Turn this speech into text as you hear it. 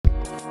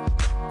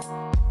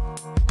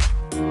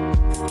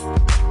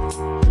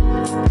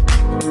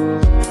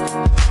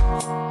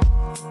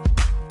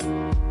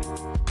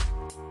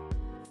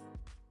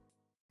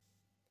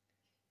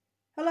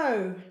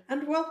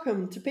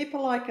to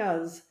People Like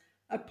Us,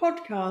 a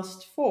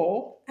podcast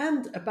for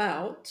and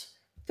about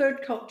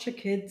third culture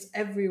kids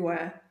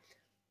everywhere.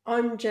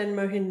 I'm Jen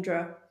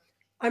Mohindra.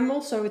 I'm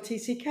also a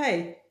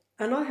TCK,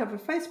 and I have a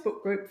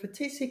Facebook group for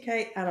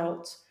TCK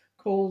adults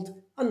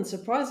called,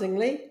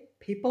 unsurprisingly,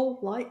 People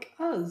Like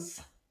Us.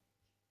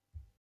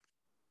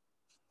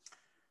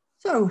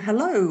 So,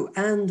 hello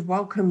and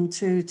welcome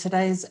to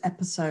today's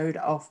episode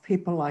of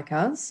People Like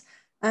Us.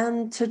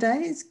 And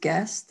today's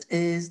guest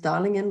is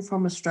dialing in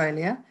from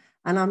Australia,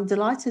 and I'm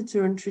delighted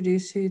to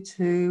introduce you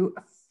to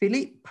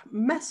Philippe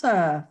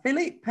Messer.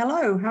 Philippe,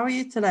 hello, how are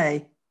you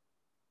today?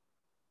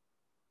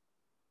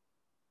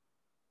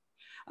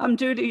 I'm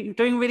doing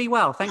really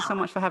well. Thanks so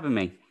much for having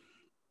me.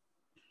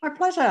 My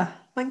pleasure.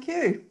 Thank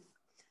you.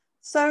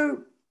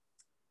 So,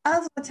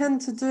 as I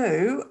tend to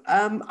do,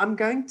 I'm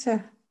going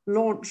to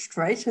launch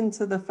straight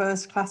into the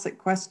first classic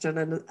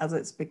question as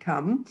it's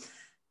become.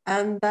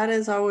 And that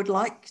is, I would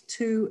like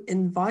to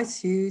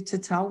invite you to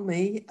tell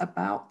me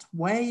about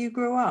where you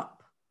grew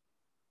up.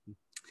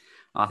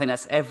 I think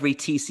that's every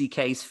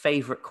TCK's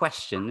favorite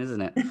question,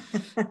 isn't it?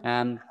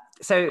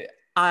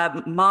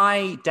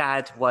 My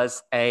dad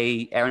was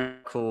an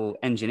aeronautical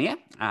engineer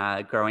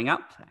growing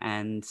up.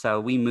 And so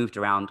we moved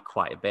around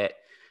quite a bit.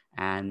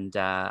 And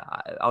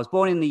I was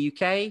born in the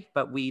UK,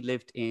 but we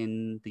lived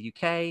in the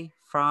UK,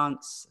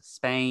 France,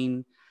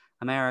 Spain,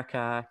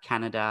 America,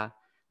 Canada,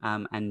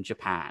 and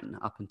Japan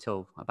up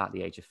until about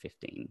the age of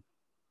 15.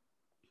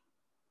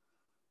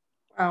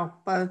 Wow,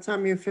 by the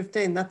time you're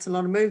 15, that's a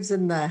lot of moves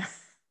in there.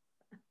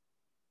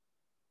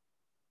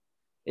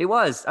 It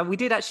was. We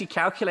did actually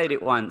calculate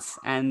it once.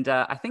 And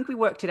I think we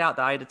worked it out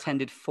that I had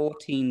attended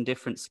 14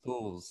 different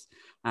schools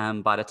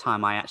by the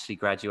time I actually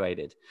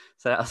graduated.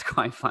 So that was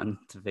quite fun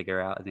to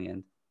figure out in the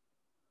end.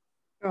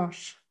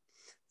 Gosh.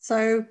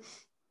 So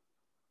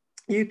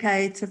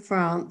UK to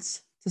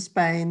France, to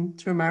Spain,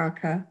 to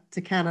America,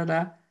 to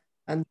Canada,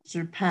 and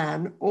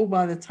Japan, all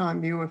by the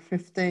time you were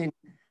 15.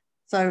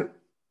 So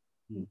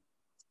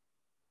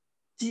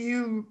do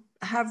you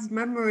have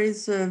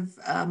memories of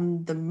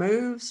the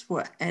moves?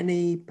 Were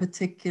any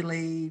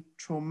particularly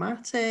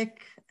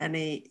traumatic,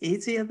 any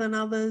easier than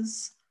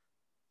others?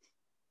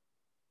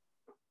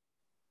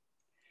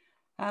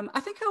 I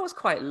think I was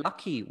quite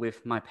lucky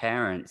with my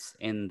parents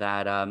in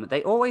that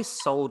they always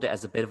sold it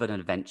as a bit of an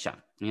adventure.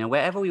 You know,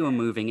 wherever we were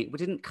moving, it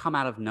didn't come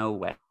out of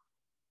nowhere.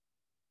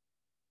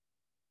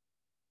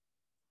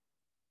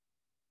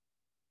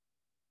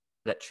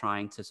 That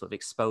trying to sort of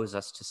expose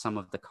us to some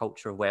of the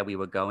culture of where we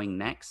were going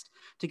next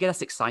to get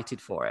us excited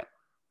for it.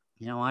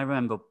 You know, I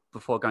remember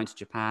before going to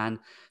Japan,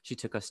 she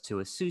took us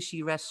to a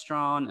sushi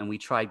restaurant and we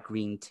tried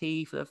green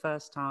tea for the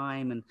first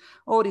time and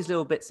all these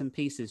little bits and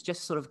pieces,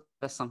 just sort of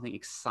something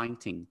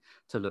exciting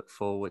to look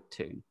forward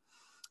to.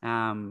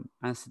 And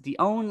so the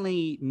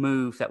only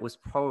move that was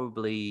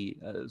probably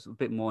a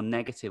bit more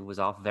negative was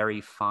our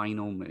very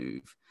final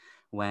move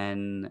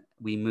when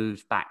we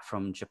moved back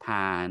from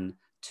Japan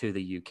to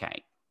the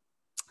UK.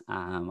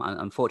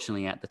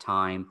 Unfortunately, at the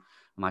time,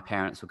 my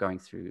parents were going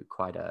through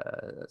quite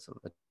a sort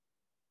of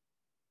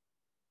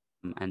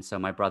and so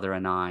my brother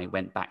and I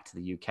went back to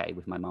the UK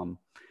with my mum.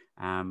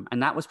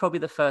 And that was probably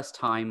the first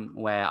time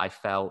where I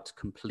felt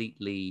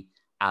completely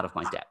out of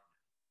my depth.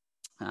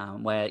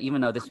 Where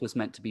even though this was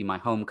meant to be my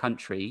home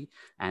country,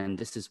 and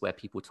this is where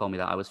people told me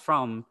that I was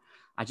from,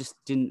 I just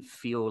didn't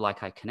feel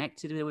like I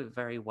connected with it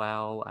very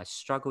well. I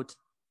struggled to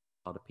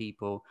a lot of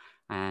people.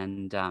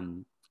 And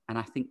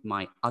I think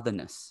my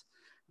otherness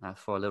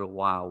for a little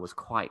while was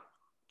quite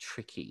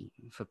tricky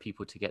for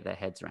people to get their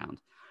heads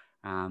around.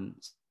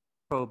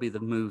 Probably the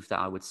move that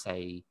I would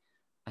say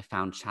I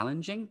found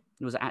challenging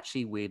was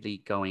actually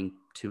weirdly going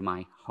to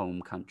my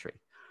home country.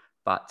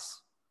 But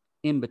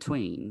in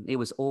between, it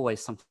was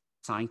always something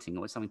exciting,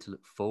 always something to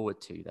look forward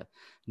to, the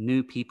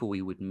new people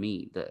we would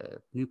meet,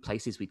 the new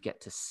places we'd get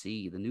to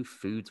see, the new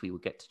foods we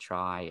would get to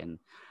try, and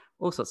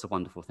all sorts of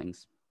wonderful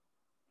things.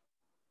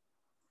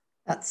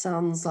 That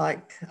sounds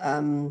like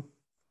a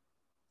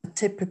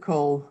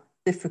typical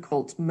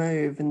difficult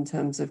move in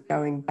terms of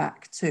going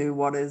back to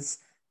what is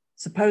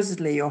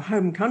supposedly your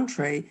home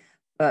country,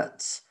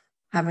 but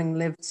having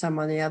lived so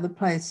many other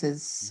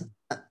places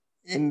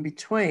in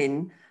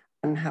between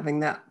and having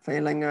that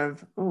feeling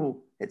of, oh,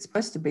 it's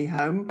supposed to be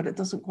home, but it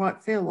doesn't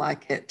quite feel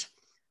like it.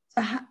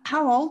 So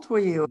how old were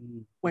you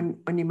when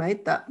you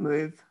made that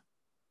move?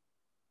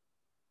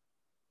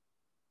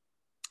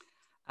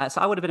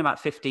 So I would have been about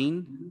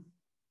 15,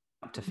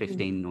 up to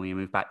 15 when we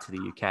moved back to the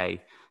UK.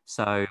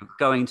 So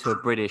going to a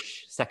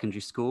British secondary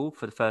school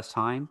for the first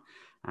time.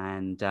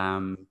 And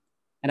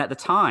at the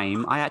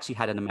time, I actually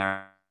had an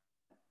American,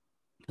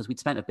 because we'd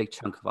spent a big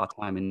chunk of our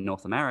time in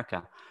North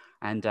America.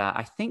 And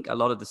I think a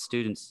lot of the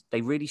students,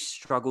 they really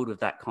struggled with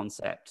that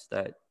concept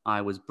that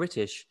I was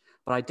British,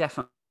 but I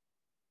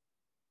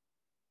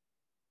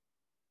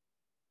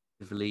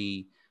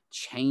definitely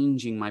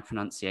changing my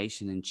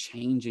pronunciation and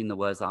changing the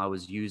words that I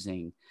was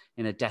using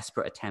in a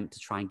desperate attempt to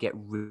try and get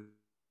rid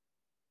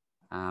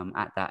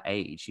at that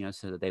age, you know,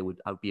 so that I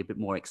would be a bit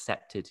more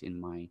accepted in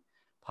my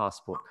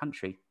passport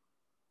country.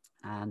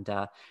 And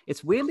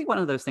it's weirdly one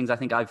of those things I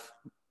think I've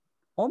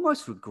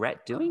almost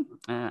regret doing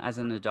as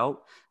an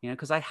adult,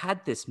 because I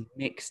had this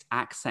mixed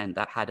accent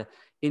that had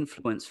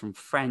influence from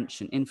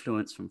French and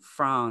influence from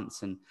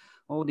France, and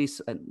all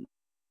these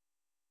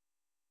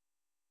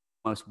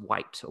almost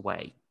wiped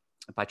away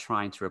by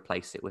trying to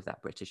replace it with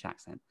that British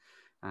accent.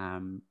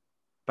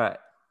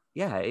 But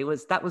yeah,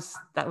 that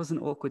was an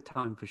awkward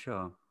time for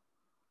sure.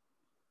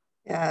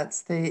 Yeah,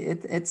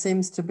 it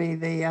seems to be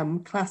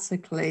the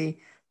classically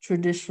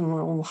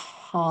traditional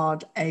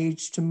hard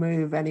age to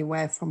move,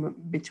 anywhere from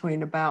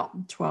between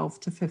about 12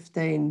 to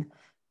 15,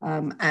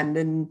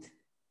 and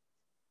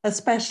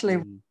especially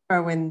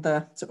in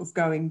the sort of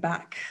going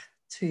back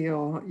to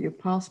your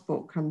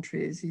passport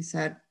country, as you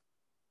said.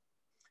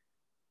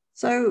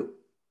 So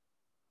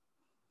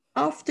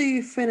after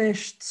you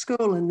finished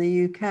school in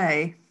the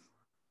UK,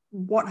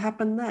 what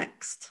happened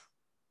next?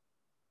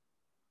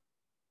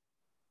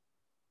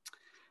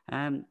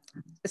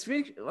 It's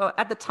really, well,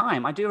 at the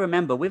time, I do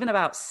remember within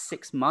about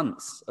 6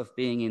 months of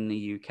being in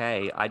the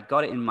UK, I'd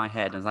got it in my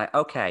head. I was like,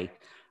 okay,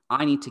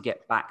 I need to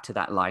get back to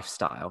that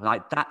lifestyle.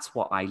 Like, that's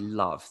what I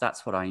love.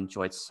 That's what I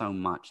enjoyed so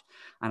much.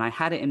 And I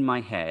had it in my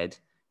head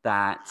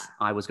that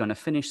I was going to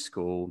finish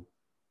school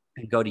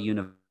and go to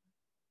university,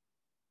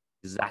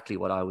 exactly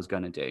what I was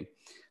going to do.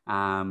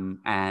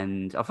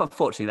 And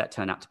unfortunately, that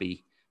turned out to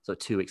be sort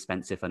of too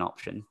expensive an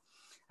option.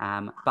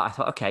 But I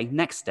thought, okay,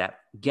 next step,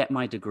 get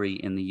my degree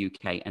in the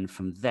UK. And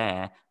from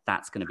there,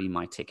 that's going to be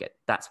my ticket.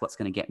 That's what's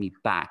going to get me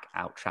back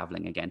out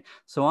traveling again.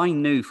 So I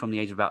knew from the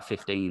age of about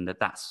 15 that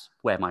that's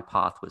where my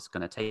path was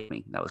going to take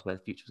me. That was where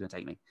the future was going to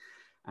take me.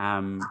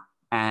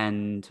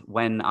 And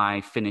when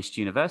I finished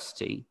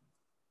university,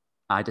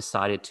 I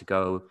decided to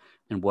go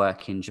and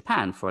work in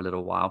Japan for a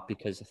little while,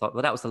 because I thought,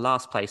 well, that was the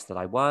last place that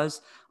I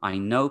was. I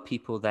know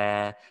people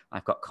there.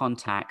 I've got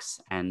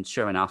contacts. And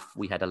sure enough,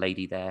 we had a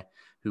lady there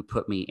who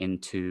put me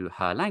into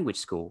her language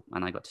school,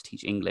 and I got to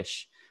teach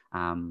English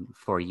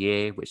for a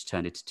year, which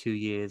turned into 2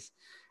 years.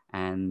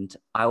 And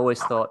I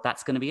always thought,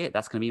 that's going to be it.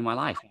 That's going to be my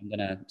life. I'm going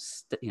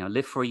to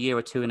live for a year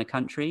or two in a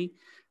country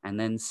and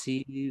then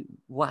see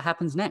what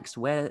happens next,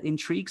 where it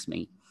intrigues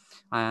me.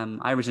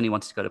 I originally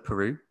wanted to go to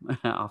Peru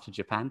after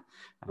Japan.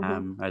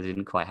 It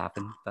didn't quite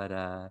happen,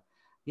 but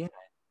yeah,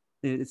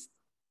 it's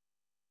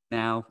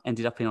now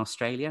ended up in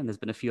Australia, and there's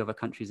been a few other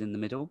countries in the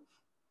middle,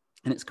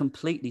 and it's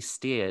completely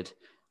steered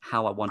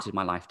how I wanted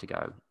my life to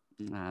go.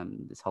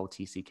 This whole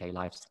TCK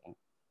lifestyle.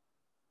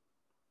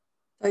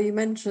 So you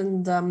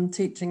mentioned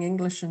teaching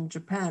English in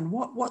Japan.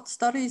 What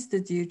studies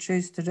did you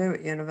choose to do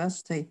at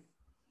university?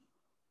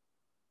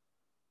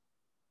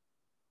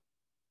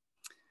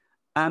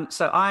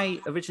 So I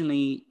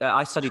originally,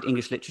 I studied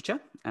English literature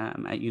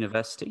at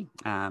university.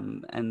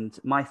 And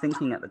my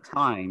thinking at the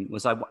time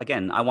was,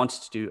 I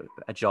wanted to do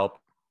a job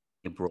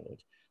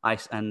abroad. I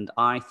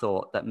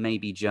thought that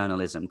maybe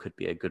journalism could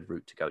be a good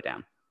route to go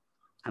down.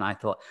 And I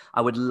thought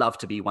I would love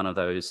to be one of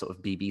those sort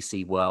of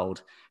BBC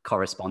World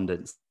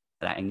correspondents,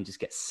 and you just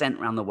get sent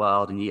around the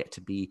world and you get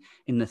to be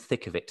in the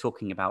thick of it,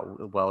 talking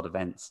about world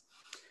events.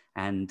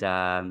 And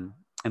by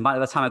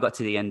the time I got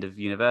to the end of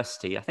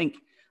university, I think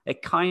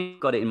it kind of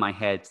got it in my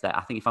head that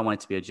I think if I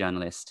wanted to be a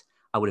journalist,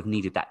 I would have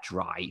needed that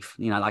drive.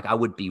 Like I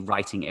would be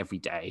writing every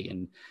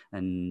day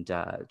and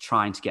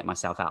trying to get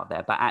myself out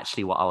there. But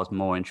actually what I was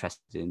more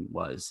interested in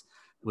was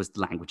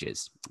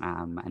languages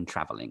and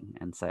traveling.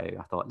 And so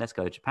I thought, let's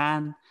go to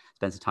Japan,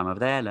 spend some time over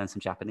there, learn some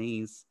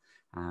Japanese.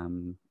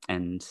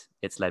 And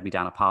it's led me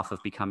down a path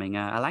of becoming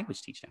a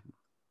language teacher.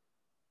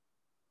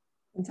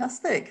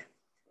 Fantastic.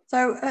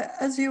 So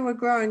as you were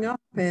growing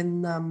up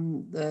in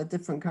the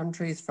different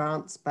countries,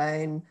 France,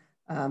 Spain,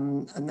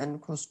 and then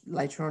of course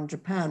later on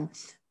Japan,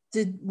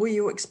 were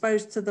you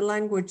exposed to the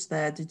language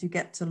there? Did you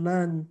get to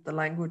learn the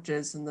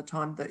languages in the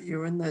time that you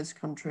were in those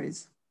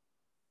countries?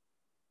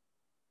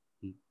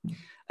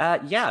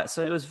 Yeah,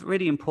 so it was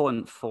really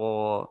important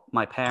for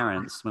my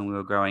parents when we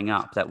were growing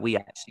up that we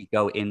actually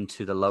go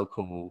into the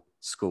local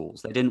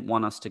schools. They didn't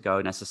want us to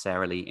go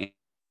necessarily in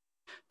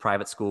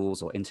private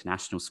schools or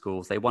international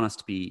schools. They want us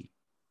to be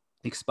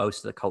exposed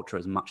to the culture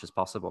as much as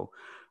possible.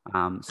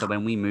 So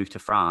when we moved to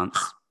France,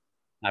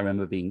 I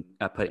remember being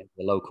put into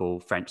the local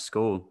French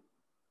school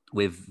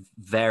with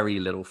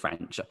very little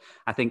French.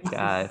 I think,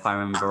 if I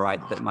remember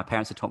right, that my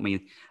parents had taught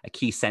me a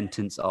key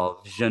sentence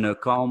of "Je ne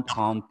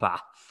comprends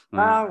pas."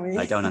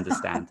 I don't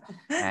understand.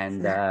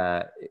 And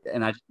I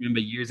just remember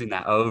using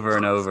that over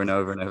and over and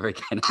over and over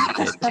again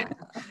as a kid.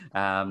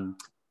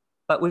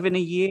 But within a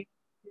year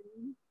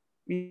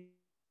in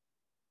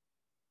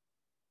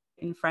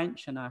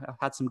French, and I've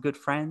had some good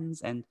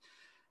friends, and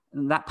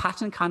that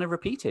pattern kind of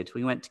repeated.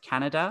 We went to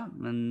Canada,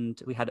 and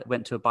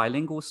went to a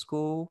bilingual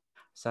school.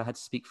 So I had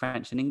to speak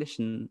French and English,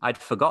 and I'd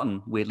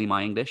forgotten, weirdly,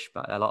 my English,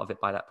 but a lot of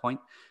it by that point.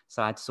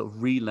 So I had to sort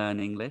of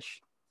relearn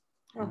English.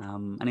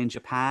 And in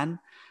Japan,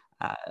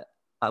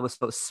 I was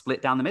sort of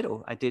split down the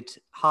middle. I did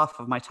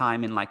half of my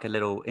time in like a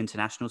little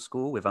international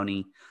school with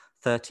only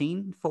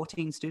 13,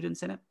 14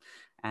 students in it.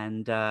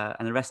 And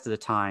the rest of the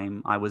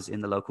time I was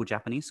in the local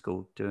Japanese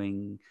school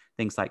doing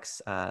things like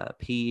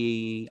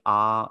PE,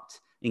 art,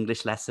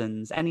 English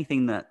lessons,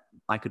 anything that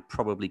I could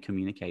probably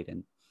communicate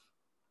in.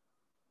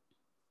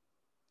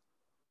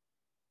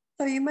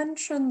 So you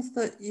mentioned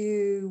that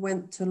you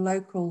went to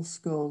local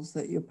schools,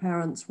 that your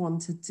parents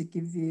wanted to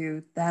give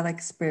you that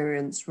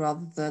experience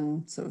rather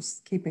than sort of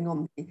keeping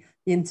on the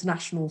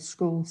international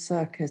school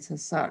circuit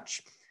as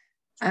such.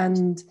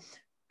 And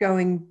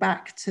going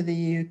back to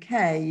the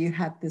UK, you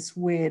had this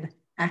weird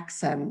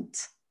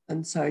accent.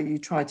 And so you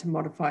tried to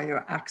modify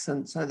your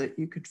accent so that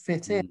you could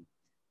fit in.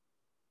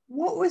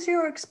 What was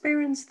your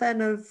experience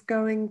then of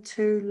going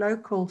to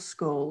local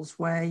schools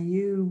where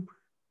you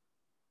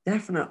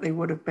definitely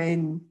would have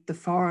been the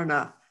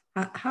foreigner?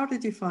 How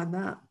did you find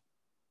that?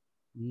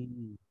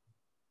 Mm.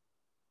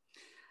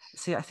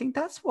 See, I think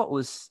that's what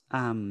was,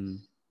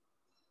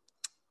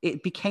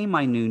 it became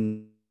my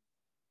new,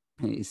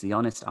 is the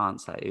honest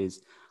answer,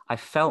 is I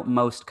felt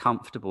most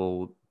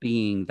comfortable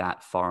being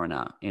that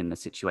foreigner in the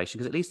situation,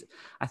 because at least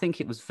I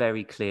think it was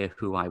very clear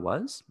who I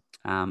was,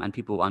 and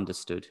people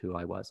understood who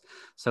I was.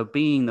 So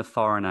being the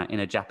foreigner in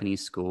a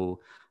Japanese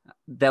school,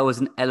 there was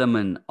an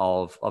element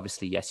of,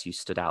 obviously, yes, you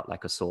stood out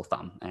like a sore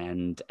thumb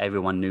and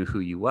everyone knew who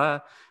you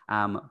were,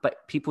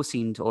 but people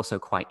seemed also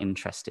quite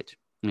interested.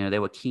 They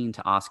were keen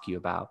to ask you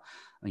about,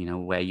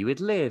 where you had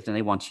lived, and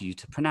they wanted you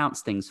to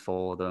pronounce things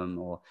for them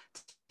or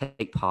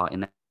take part in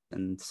that.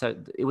 And so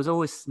it was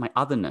always my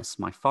otherness,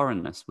 my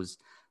foreignness was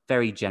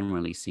very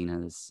generally seen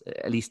as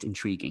at least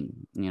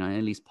intriguing,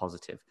 at least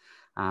positive.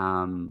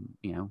 When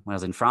I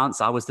was in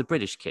France, I was the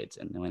British kid.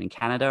 And when in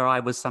Canada, I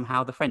was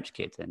somehow the French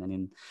kid. And then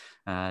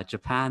in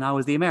Japan, I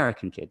was the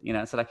American kid,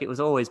 so like it was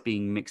always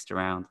being mixed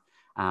around.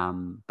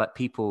 But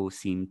people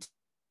seemed to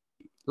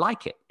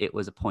like it. It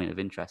was a point of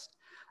interest.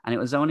 And it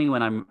was only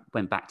when I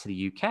went back to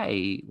the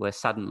UK where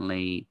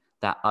suddenly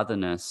that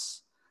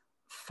otherness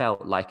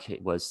felt like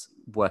it was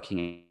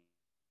working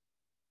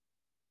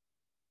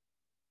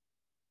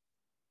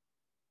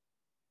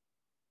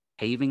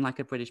behaving like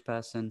a British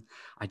person.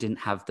 I didn't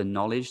have the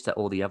knowledge that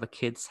all the other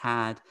kids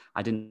had.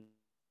 I didn't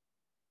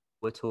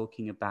were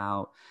talking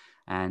about,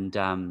 and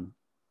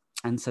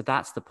so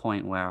that's the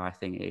point where I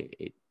think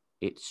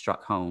it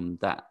struck home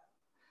that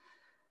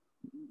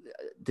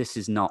this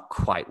is not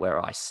quite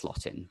where I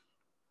slot in.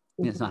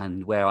 Mm-hmm.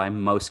 And where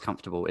I'm most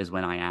comfortable is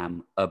when I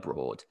am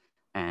abroad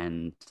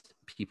and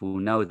people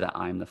know that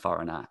I'm the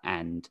foreigner,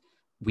 and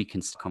we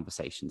can start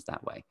conversations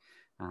that way,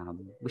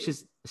 which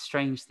is a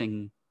strange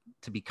thing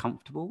to be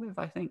comfortable with,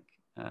 I think,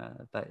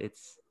 but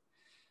it's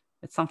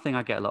something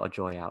I get a lot of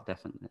joy out,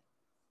 definitely.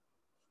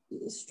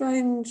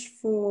 Strange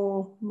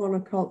for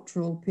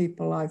monocultural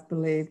people, I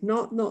believe.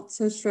 Not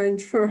so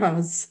strange for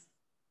us.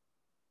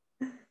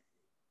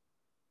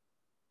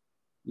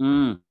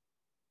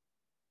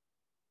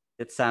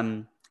 It's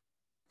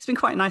been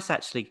quite nice,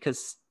 actually,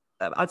 because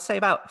I'd say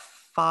about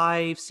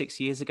 5-6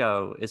 years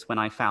ago is when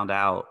I found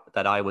out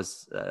that I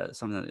was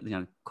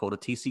something called a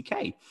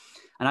TCK,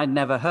 and I'd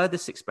never heard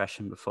this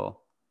expression before.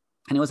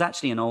 And it was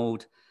actually an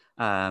old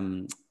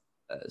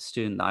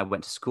student that I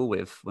went to school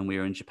with when we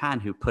were in Japan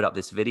who put up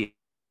this video,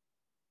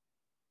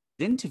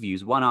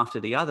 interviews one after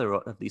the other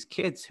of these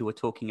kids who were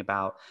talking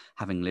about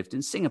having lived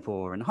in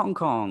Singapore and Hong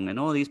Kong and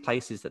all these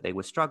places that they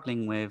were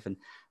struggling with, and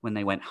when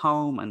they went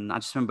home. And I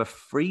just remember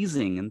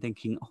freezing and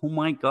thinking, oh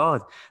my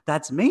God,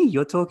 that's me.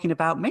 You're talking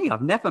about me.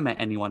 I've never met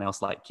anyone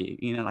else like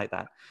you, like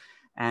that.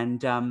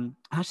 And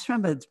I just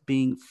remember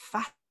being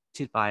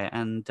fascinated by it.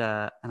 And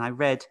I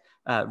read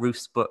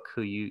Ruth's book,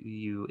 who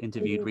you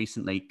interviewed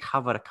recently,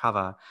 cover to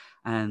cover,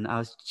 and I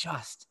was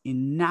just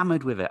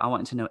enamored with it. I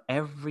wanted to know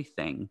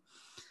everything.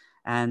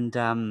 And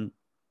I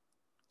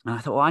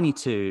thought, well, I need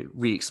to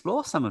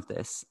re-explore some of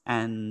this.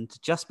 And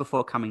just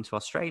before coming to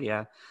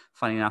Australia,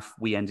 funny enough,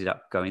 we ended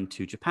up going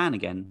to Japan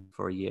again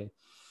for a year.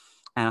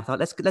 And I thought,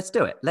 let's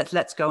do it.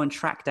 Let's go and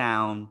track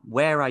down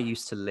where I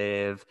used to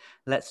live.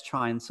 Let's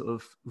try and sort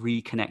of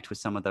reconnect with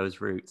some of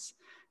those roots.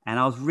 And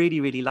I was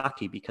really, really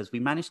lucky because we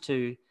managed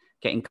to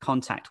get in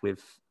contact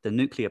with the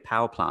nuclear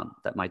power plant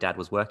that my dad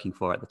was working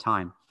for at the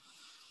time.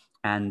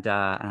 And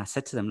I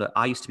said to them, look,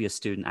 I used to be a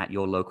student at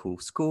your local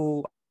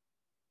school,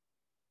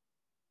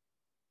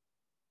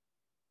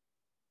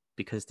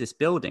 because this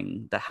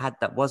building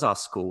that was our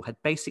school had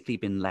basically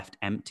been left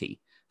empty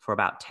for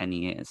about 10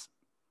 years.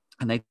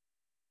 And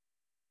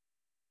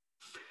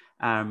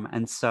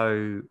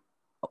so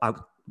I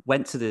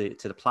went to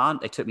the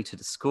plant. They took me to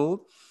the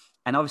school,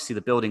 and obviously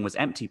the building was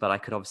empty, but I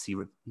could obviously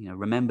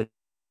remember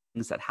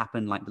things that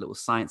happened, like the little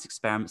science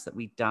experiments that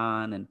we'd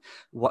done and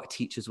what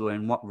teachers were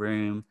in what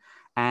room.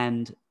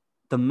 And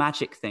the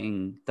magic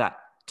thing that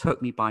took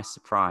me by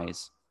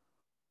surprise,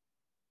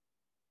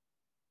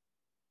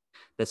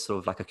 there's sort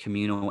of like a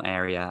communal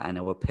area, and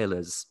there were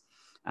pillars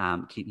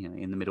in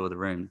the middle of the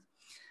room.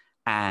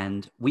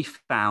 And we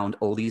found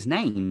all these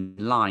names,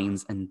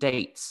 lines, and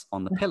dates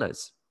on the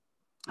pillars.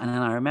 And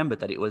then I remembered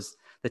that it was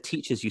the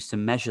teachers used to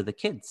measure the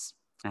kids.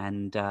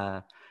 And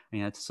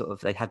to sort of,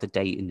 they had the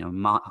date in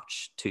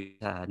March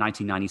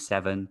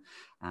 1997,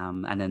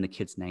 and then the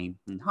kid's name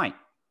and height.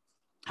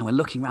 And we're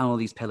looking around all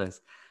these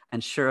pillars,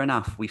 and sure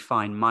enough, we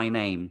find my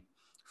name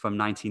from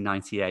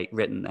 1998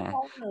 written there.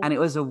 And it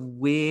was a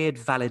weird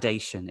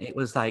validation. It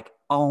was like,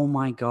 oh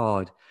my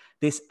God,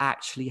 this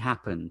actually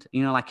happened.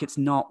 Like, it's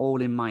not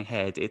all in my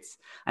head. And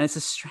it's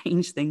a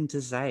strange thing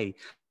to say,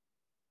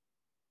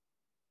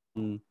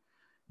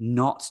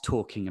 not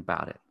talking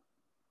about it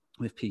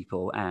with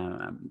people,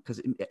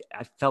 because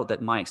I felt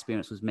that my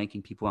experience was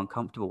making people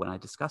uncomfortable when I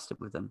discussed it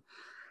with them.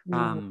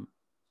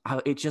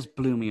 It just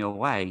blew me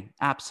away,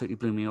 absolutely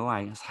blew me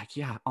away. It's like,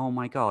 yeah, oh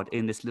my God,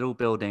 in this little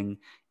building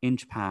in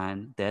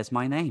Japan, there's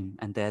my name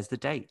and there's the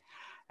date.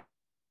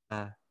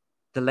 The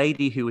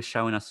lady who was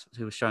showing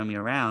me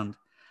around,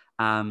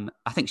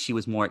 I think she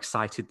was more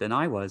excited than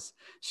I was.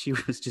 She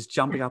was just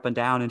jumping up and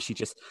down, and she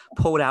just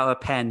pulled out a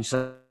pen.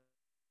 So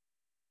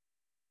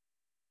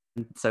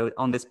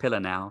on this pillar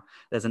now,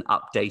 there's an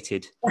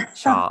updated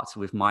chart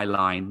with my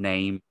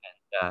name,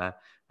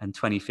 and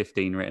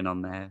 2015 written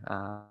on there.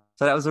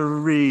 So that was a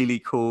really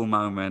cool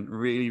moment.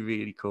 Really,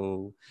 really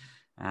cool.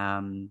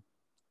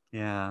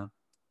 Yeah.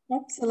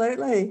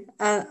 Absolutely.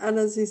 And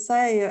as you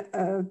say,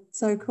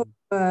 so cool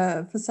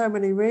for so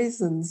many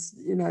reasons,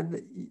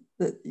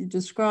 that you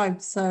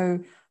described so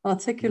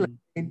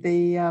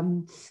articulately,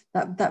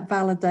 that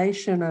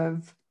validation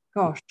of,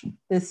 gosh,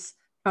 this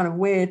kind of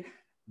weird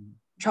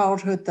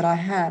childhood that I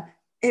had,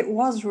 it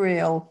was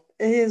real.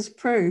 It is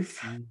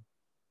proof.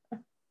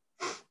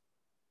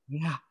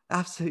 Yeah,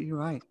 absolutely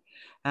right.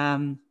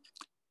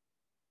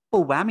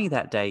 Full whammy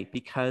that day,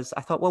 because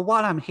I thought, well,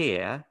 while I'm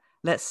here,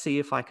 let's see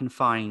if I can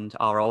find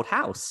our old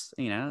house,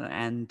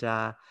 and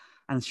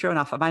sure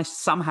enough, I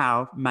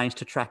somehow managed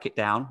to track it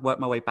down, work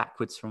my way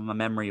backwards from a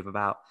memory of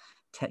about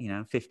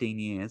 10, 15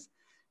 years.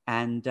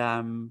 And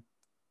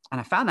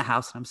I found the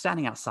house, and I'm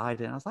standing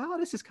outside, and I was like, oh,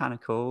 this is kind of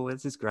cool.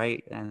 This is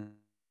great. And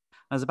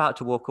I was about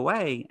to walk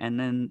away, and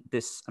then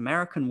this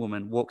American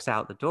woman walks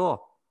out the door,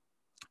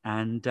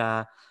 and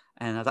I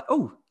was like,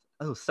 oh,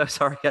 so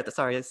sorry.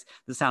 Sorry, this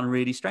sounds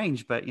really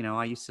strange, but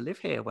I used to live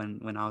here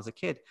when I was a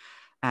kid.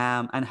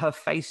 And her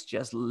face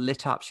just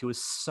lit up. She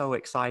was so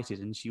excited,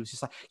 and she was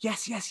just like,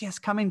 yes,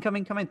 come in.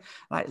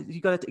 Like,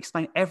 you got to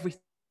explain everything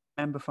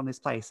I remember from this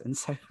place. And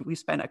so we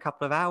spent a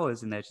couple of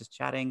hours in there just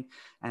chatting,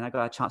 and I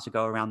got a chance to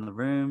go around the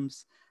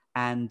rooms.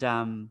 And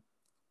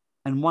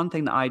one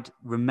thing that I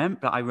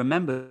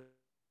remember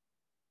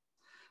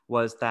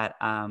was that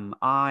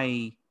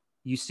I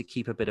used to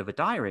keep a bit of a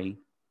diary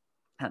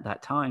at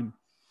that time.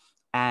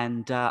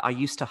 And I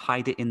used to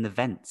hide it in the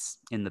vents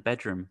in the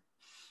bedroom.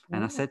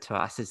 And I said to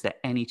her, is there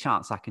any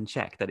chance I can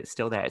check that it's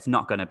still there? It's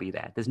not going to be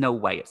there. There's no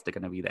way it's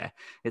going to be there.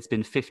 It's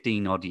been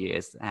 15 odd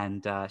years.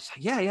 And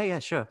she's like, yeah,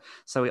 sure.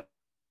 So it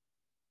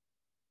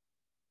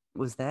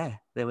was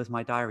there. There was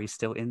my diary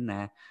still in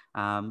there.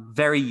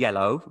 Very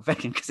yellow,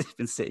 because it's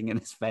been sitting in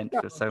this vent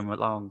for so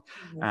long.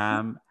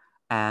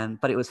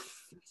 But it was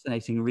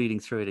fascinating reading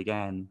through it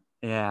again.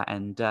 Yeah,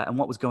 and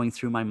what was going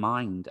through my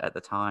mind at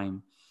the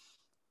time.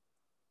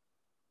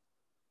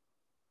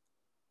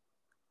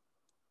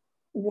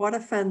 What a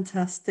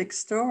fantastic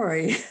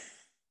story.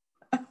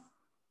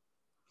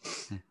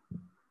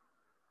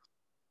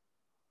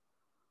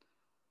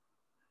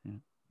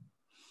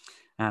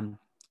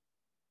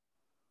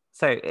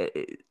 So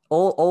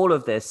all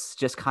of this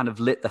just kind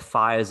of lit the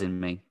fires in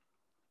me.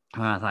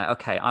 And I was like,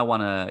 okay, I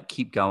want to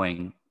keep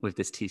going with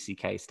this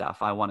TCK stuff.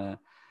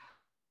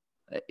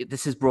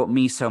 This has brought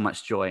me so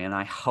much joy, and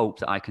I hope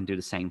that I can do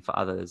the same for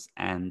others.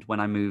 And when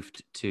I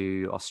moved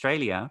to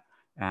Australia,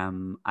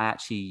 I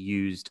actually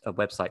used a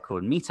website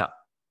called Meetup,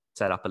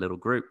 set up a little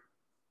group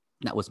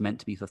that was meant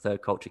to be for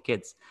third culture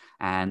kids.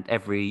 And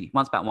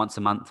about once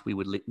a month, we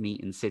would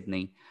meet in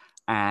Sydney.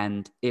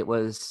 And it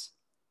was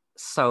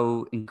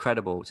so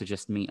incredible to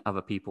just meet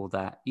other people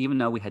that, even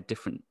though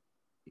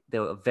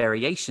there were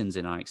variations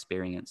in our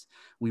experience,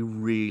 we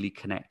really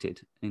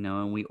connected,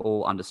 and we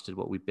all understood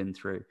what we've been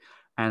through.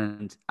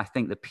 And I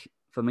think that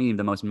for me,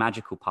 the most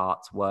magical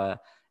parts were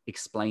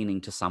explaining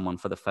to someone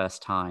for the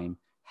first time,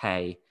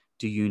 hey,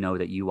 do you know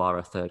that you are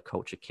a third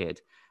culture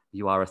kid?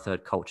 You are a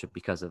third culture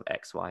because of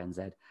X, Y, and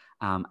Z.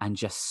 And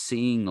just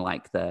seeing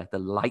like the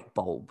light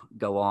bulb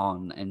go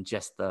on, and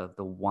just the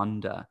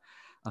wonder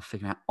of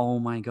figuring out, oh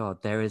my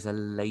God, there is a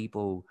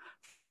label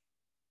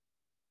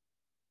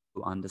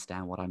to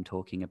understand what I'm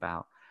talking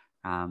about.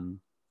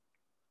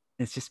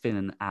 It's just been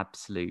an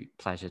absolute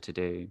pleasure to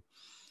do.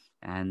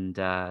 And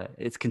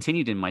it's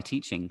continued in my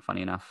teaching,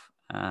 funny enough,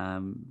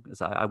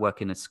 because I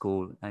work in a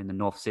school in the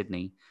North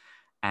Sydney,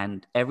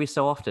 and every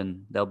so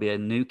often there'll be a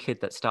new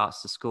kid that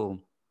starts the school,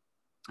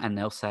 and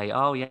they'll say,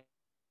 oh yeah,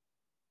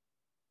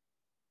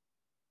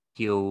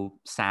 he'll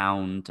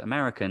sound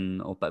American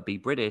but be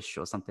British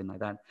or something like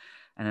that.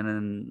 And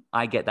then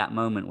I get that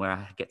moment where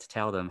I get to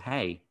tell them,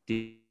 hey,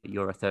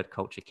 you're a third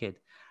culture kid.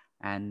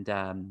 And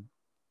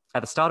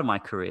at the start of my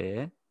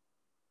career,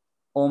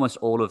 almost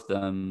all of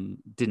them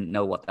didn't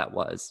know what that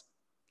was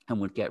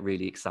and would get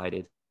really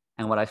excited.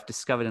 And what I've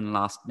discovered in the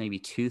last maybe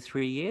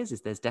 2-3 years is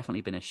there's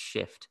definitely been a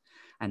shift.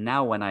 And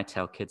now when I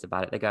tell kids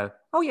about it, they go,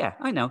 "Oh yeah,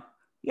 I know.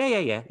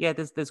 Yeah.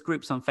 There's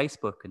groups on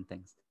Facebook and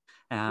things."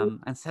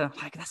 And so I'm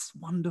like, that's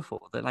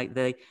wonderful. That like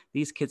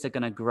these kids are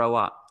going to grow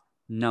up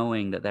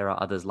knowing that there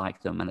are others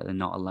like them and that they're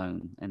not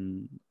alone.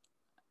 And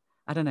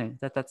I don't know,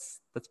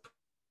 that's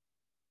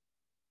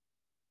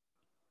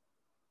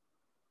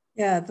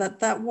Yeah,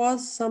 that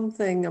was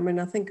something. I mean,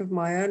 I think of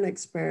my own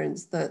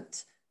experience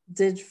that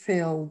did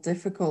feel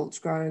difficult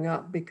growing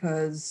up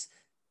because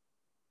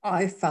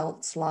I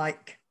felt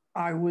like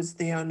I was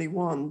the only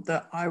one,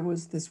 that I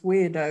was this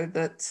weirdo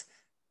that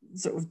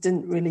sort of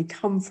didn't really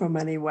come from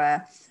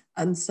anywhere.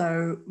 And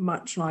so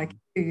much like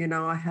you, you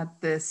know, I had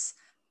this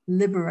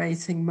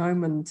liberating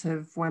moment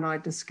of when I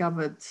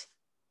discovered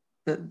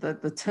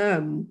the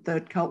term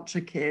third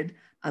culture kid,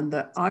 and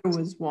that I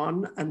was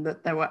one, and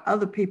that there were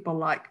other people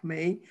like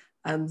me,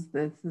 and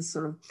the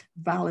sort of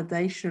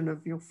validation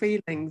of your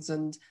feelings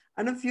and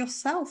of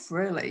yourself,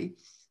 really.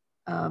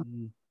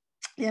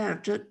 Yeah,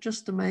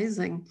 just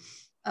amazing.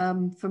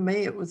 For me,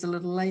 it was a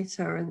little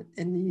later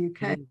in the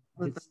UK,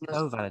 other it's than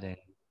so validating.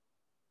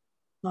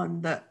 the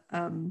time that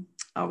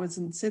I was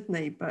in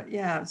Sydney. But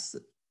yeah, it's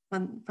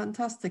a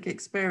fantastic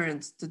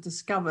experience to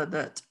discover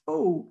that,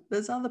 oh,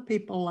 there's other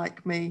people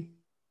like me.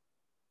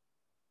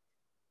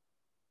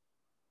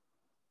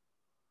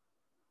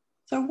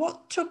 So,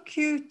 what took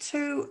you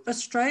to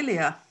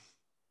Australia?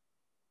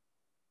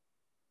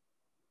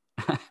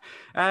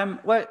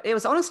 Well, it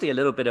was honestly a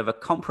little bit of a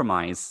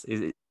compromise.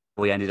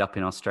 We ended up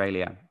in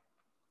Australia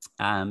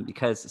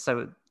because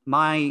so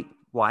my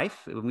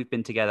wife, we've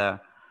been together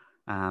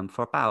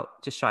for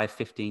about just shy of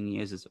 15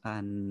 years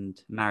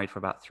and married for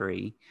about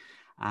 3.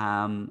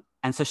 And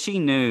so she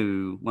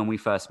knew when we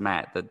first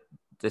met that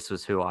this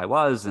was who I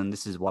was and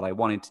this is what I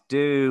wanted to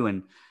do.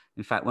 And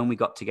in fact, when we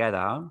got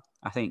together,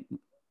 I think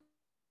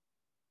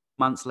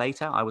months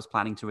later, I was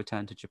planning to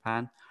return to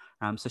Japan.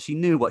 So she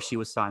knew what she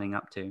was signing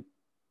up to.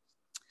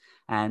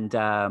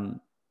 And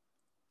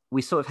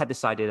we sort of had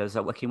decided as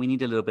okay, we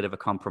need a little bit of a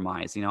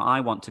compromise. You know, I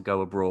want to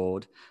go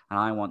abroad and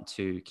I want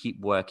to keep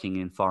working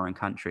in foreign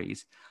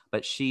countries,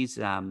 but she's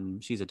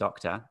a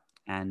doctor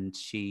and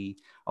she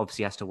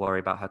obviously has to worry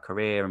about her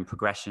career and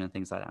progression and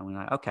things like that. And we're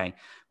like, okay,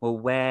 well,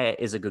 where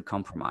is a good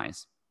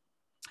compromise?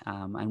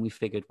 And we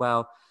figured,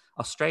 well,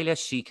 Australia,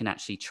 she can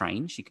actually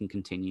train, she can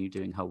continue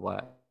doing her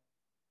work.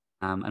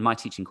 And my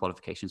teaching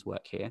qualifications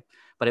work here.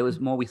 But it was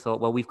more, we thought,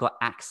 well, we've got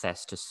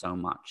access to so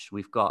much.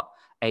 We've got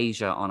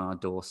Asia on our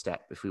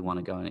doorstep if we want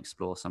to go and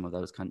explore some of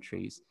those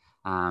countries.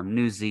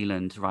 New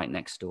Zealand right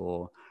next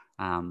door.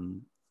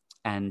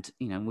 And,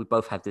 you know, we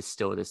both had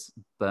this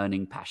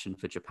burning passion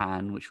for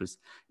Japan, which was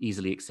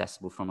easily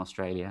accessible from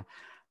Australia.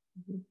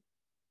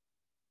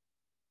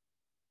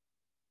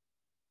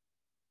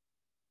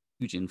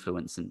 Huge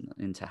influence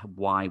into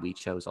why we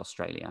chose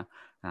Australia.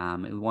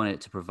 We wanted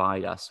it to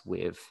provide us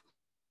with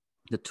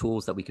the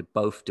tools that we could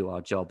both do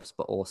our jobs,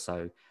 but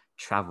also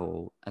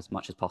travel as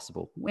much as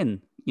possible when,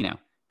 you know,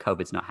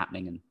 COVID's not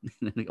happening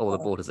and all the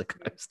borders are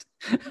closed.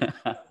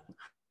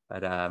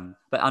 But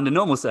under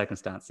normal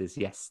circumstances,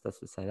 yes,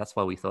 that's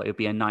why we thought it would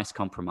be a nice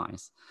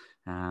compromise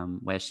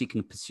where she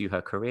can pursue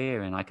her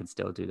career and I can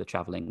still do the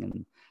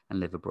traveling and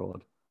live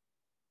abroad.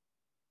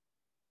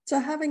 So,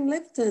 having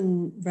lived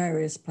in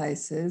various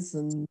places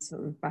and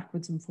sort of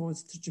backwards and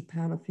forwards to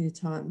Japan a few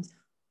times,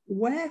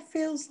 where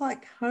feels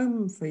like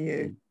home for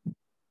you?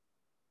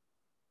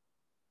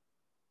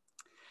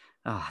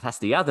 Oh, that's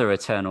the other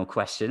eternal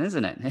question,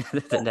 isn't it?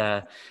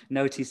 that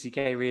no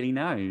TCK really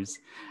knows.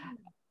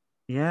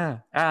 Yeah.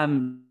 I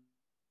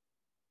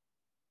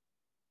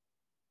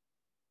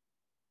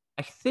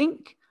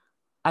think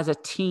as a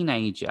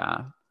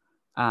teenager,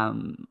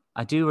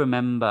 I do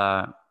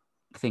remember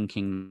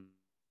thinking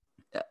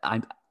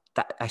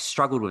that I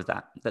struggled with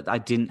that I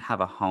didn't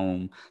have a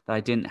home, that I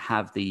didn't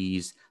have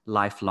these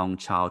lifelong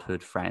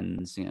childhood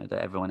friends, you know,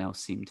 that everyone else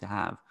seemed to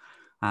have.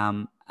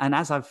 And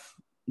as I've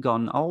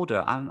gone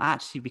older, I've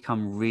actually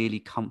become really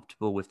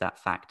comfortable with that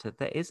fact that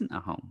there isn't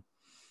a home.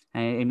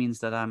 And it means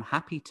that I'm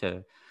happy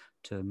to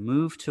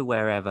move to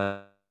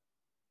wherever,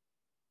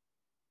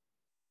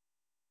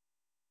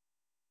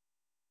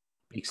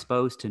 be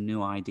exposed to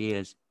new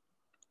ideas.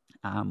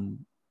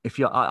 If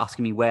you're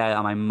asking me where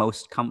am I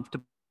most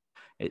comfortable,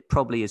 it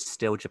probably is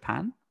still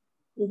Japan.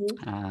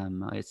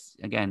 It's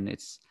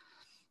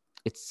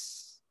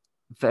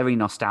very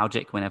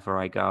nostalgic whenever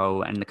I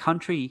go, and the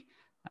country,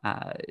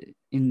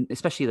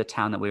 especially the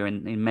town that we're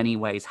in many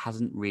ways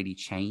hasn't really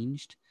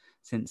changed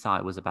since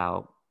I was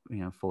about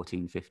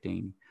 14,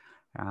 15.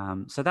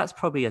 So that's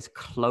probably as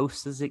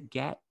close as it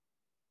gets.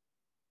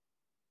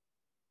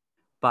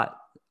 But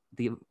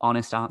the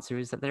honest answer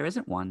is that there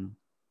isn't one,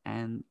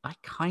 and I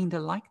kind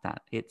of like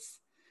that. It's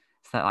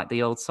that like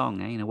the old song,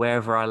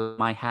 wherever I lay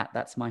my hat,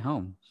 that's my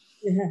home.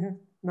 Yeah,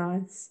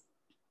 nice.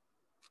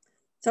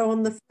 So,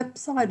 on the flip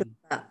side of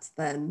that,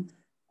 then,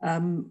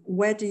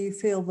 where do you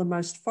feel the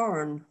most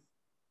foreign?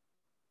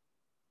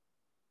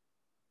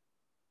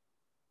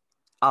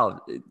 Oh,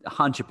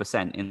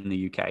 100% in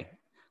the UK,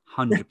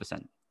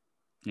 100%.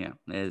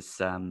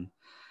 is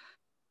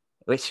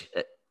which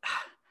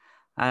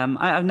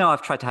I know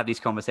I've tried to have these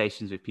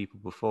conversations with people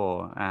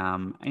before,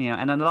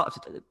 and a lot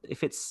of,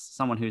 if it's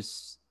someone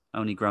who's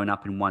only grown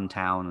up in one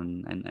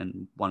town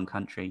and one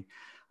country,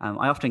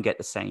 I often get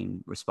the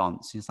same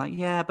response. It's like,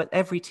 yeah, but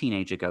every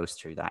teenager goes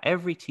through that.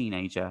 Every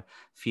teenager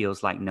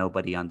feels like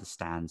nobody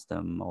understands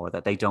them or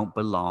that they don't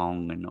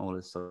belong and all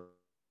this sort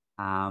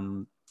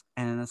of,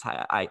 and that's,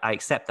 I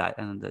accept that,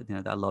 and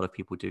that a lot of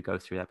people do go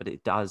through that, but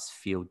it does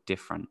feel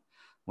different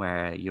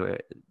where you're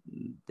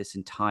this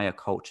entire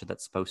culture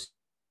that's supposed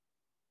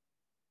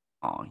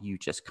to, you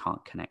just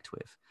can't connect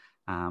with.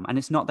 And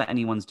it's not that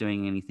anyone's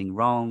doing anything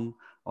wrong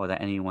or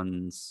that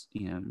anyone's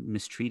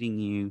mistreating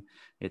you.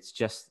 It's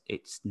just,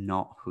 it's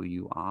not who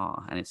you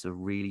are, and it's a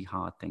really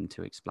hard thing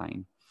to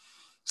explain.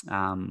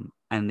 And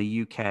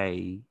the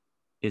UK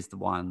is the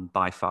one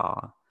by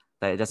far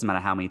that, it doesn't matter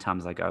how many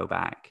times I go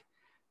back,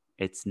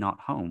 it's not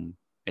home.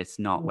 It's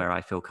not where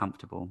I feel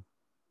comfortable.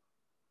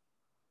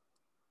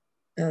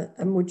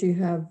 And would you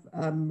have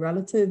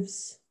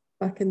relatives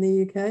back in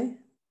the UK?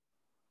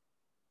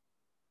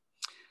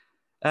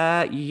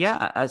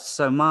 Yeah.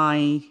 So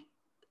my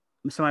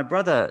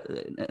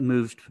brother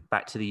moved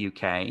back to the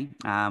UK.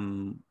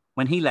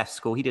 When he left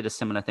school, he did a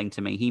similar thing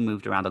to me. He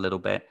moved around a little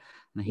bit,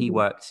 and he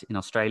worked in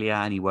Australia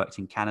and he worked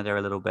in Canada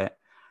a little bit.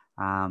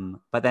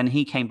 But then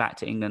he came back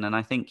to England, and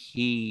I think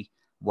he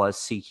was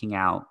seeking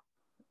out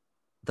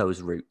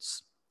those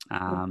roots.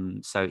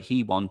 So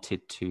he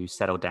wanted to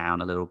settle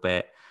down a little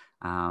bit.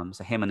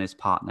 So him and his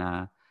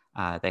partner,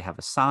 they have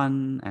a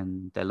son,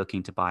 and they're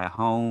looking to buy a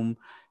home.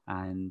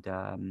 And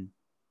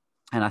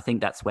I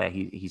think that's where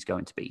he's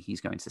going to be.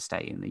 He's going to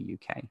stay in the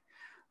UK.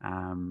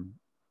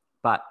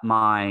 But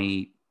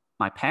my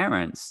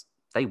parents,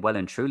 they well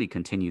and truly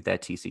continued their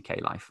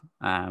TCK life,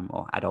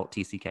 or adult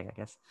TCK, I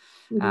guess.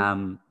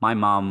 My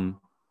mum,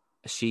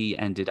 she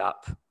ended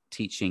up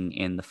teaching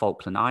in the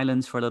Falkland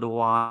Islands for a little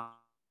while.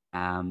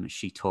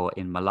 She taught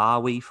in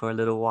Malawi for a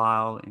little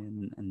while,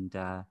 and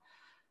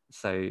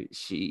so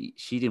she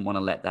didn't want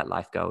to let that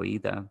life go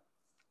either.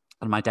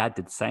 And my dad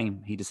did the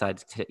same. He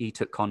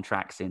took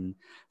contracts in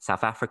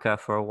South Africa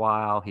for a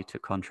while. He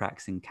took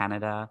contracts in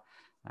Canada,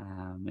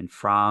 in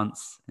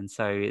France. And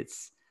so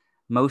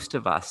most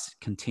of us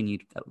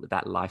continued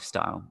that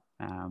lifestyle.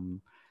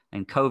 And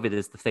COVID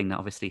is the thing that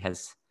obviously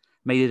has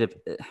made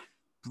it,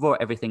 brought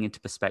everything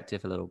into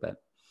perspective a little bit.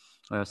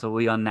 So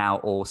we are now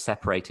all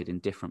separated in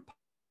different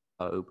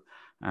globe,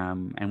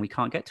 and we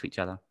can't get to each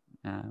other.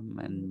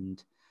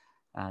 And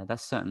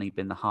that's certainly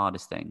been the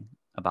hardest thing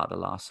about the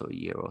last sort of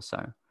year or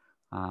so.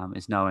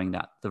 Is knowing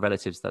that the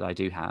relatives that I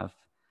do have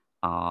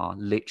are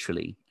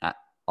literally at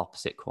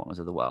opposite corners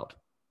of the world,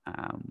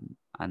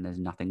 and there's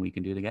nothing we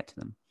can do to get to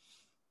them.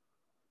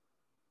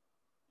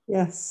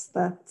 Yes,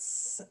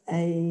 that's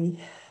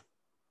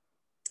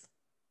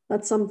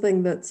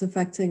something that's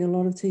affecting a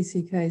lot of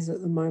TCKs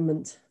at the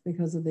moment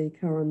because of the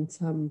current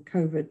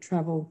COVID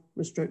travel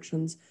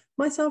restrictions,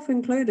 myself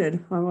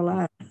included, I will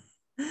add.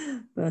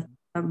 But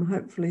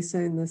hopefully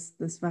soon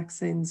this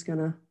vaccine's going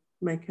to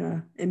make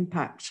an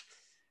impact.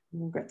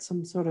 We'll get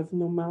some sort of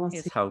normality.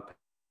 Here's hope.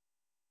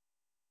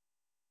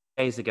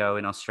 Days ago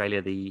in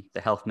Australia, the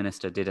health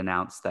minister did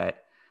announce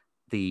that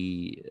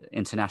the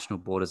international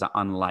borders are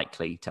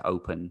unlikely to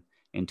open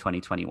in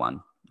 2021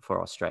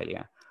 for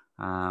Australia,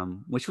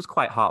 which was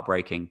quite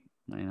heartbreaking.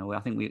 I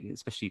think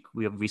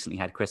we have recently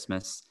had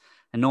Christmas,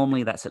 and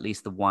normally that's at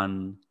least the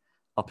one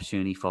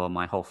opportunity for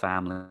my whole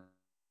family.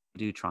 We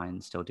do try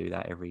and still do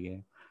that every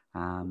year,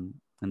 and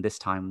this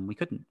time we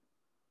couldn't.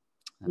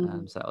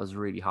 So that was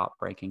really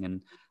heartbreaking,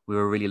 and we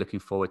were really looking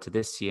forward to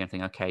this year and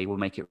thinking, okay,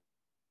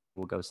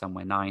 we'll go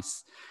somewhere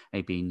nice,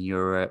 maybe in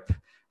Europe,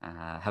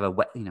 have a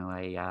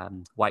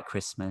white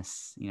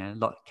Christmas,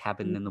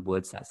 cabin in the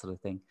woods, that sort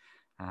of thing.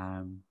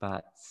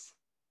 But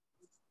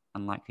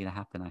unlikely to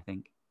happen, I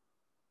think.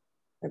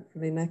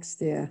 Hopefully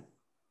next year.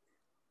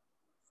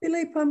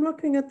 Philippe, I'm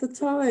looking at the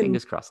time.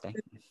 Fingers crossed, eh?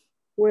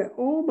 We're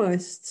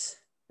almost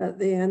at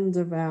the end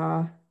of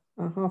our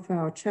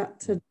half-hour chat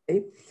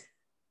today.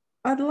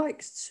 I'd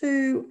like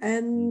to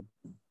end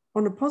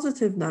on a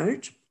positive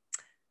note,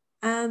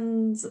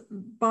 and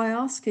by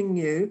asking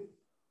you,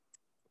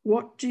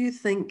 what do you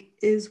think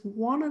is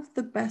one of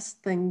the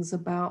best things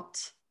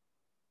about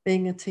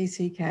being a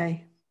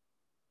TCK?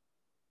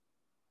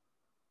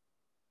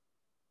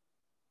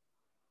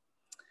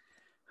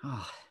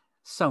 Oh,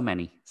 so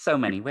many.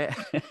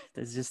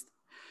 There's just,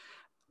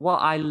 what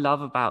I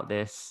love about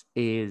this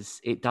is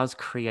it does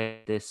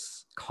create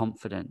this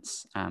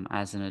confidence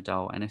as an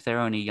adult. And if there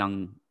are any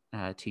young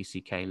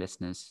TCK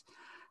listeners,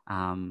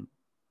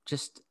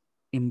 just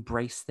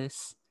embrace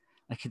this.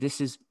 Like,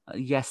 this is,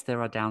 yes,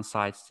 there are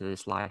downsides to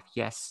this life.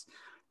 Yes,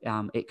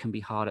 it can be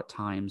hard at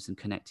times in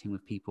connecting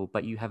with people,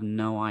 but you have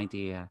no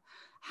idea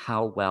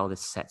how well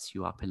this sets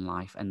you up in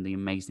life and the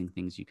amazing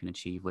things you can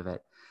achieve with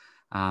it.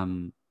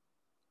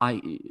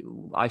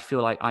 I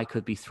feel like I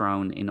could be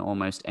thrown in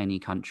almost any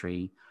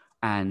country,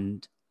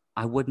 and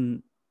I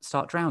wouldn't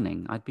start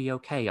drowning. I'd be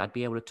okay. I'd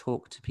be able to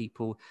talk to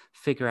people,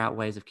 figure out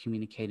ways of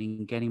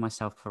communicating, getting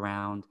myself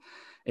around.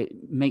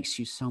 It makes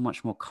you so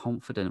much more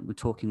confident with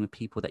talking with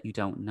people that you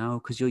don't know,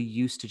 because you're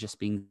used to just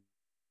being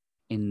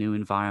in new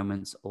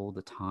environments all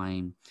the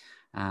time.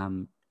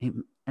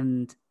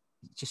 And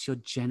just your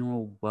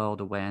general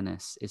world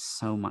awareness is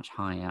so much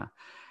higher.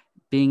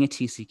 Being a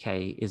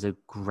TCK is a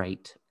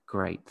great,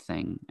 great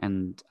thing.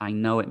 And I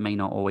know it may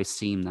not always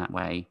seem that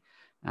way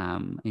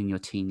in your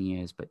teen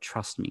years, but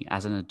trust me,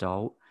 as an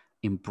adult,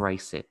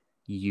 embrace it.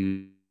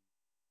 You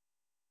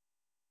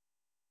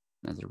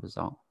as a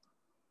result.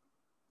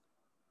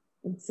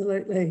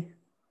 Absolutely.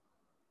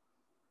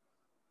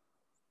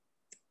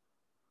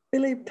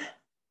 Philippe,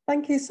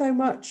 thank you so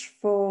much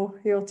for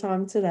your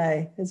time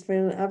today. It's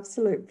been an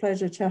absolute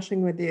pleasure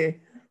chatting with you.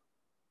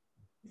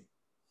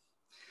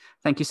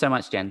 Thank you so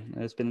much, Jen.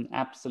 It's been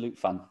absolute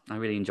fun. I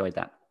really enjoyed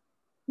that.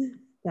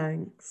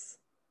 Thanks.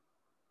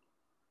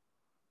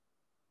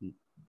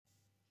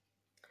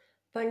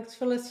 Thanks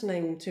for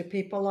listening to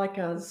People Like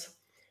Us.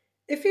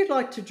 If you'd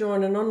like to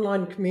join an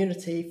online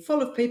community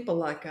full of people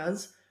like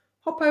us,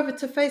 hop over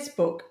to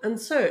Facebook and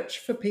search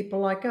for People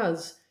Like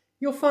Us.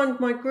 You'll find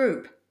my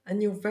group,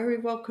 and you're very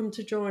welcome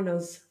to join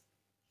us.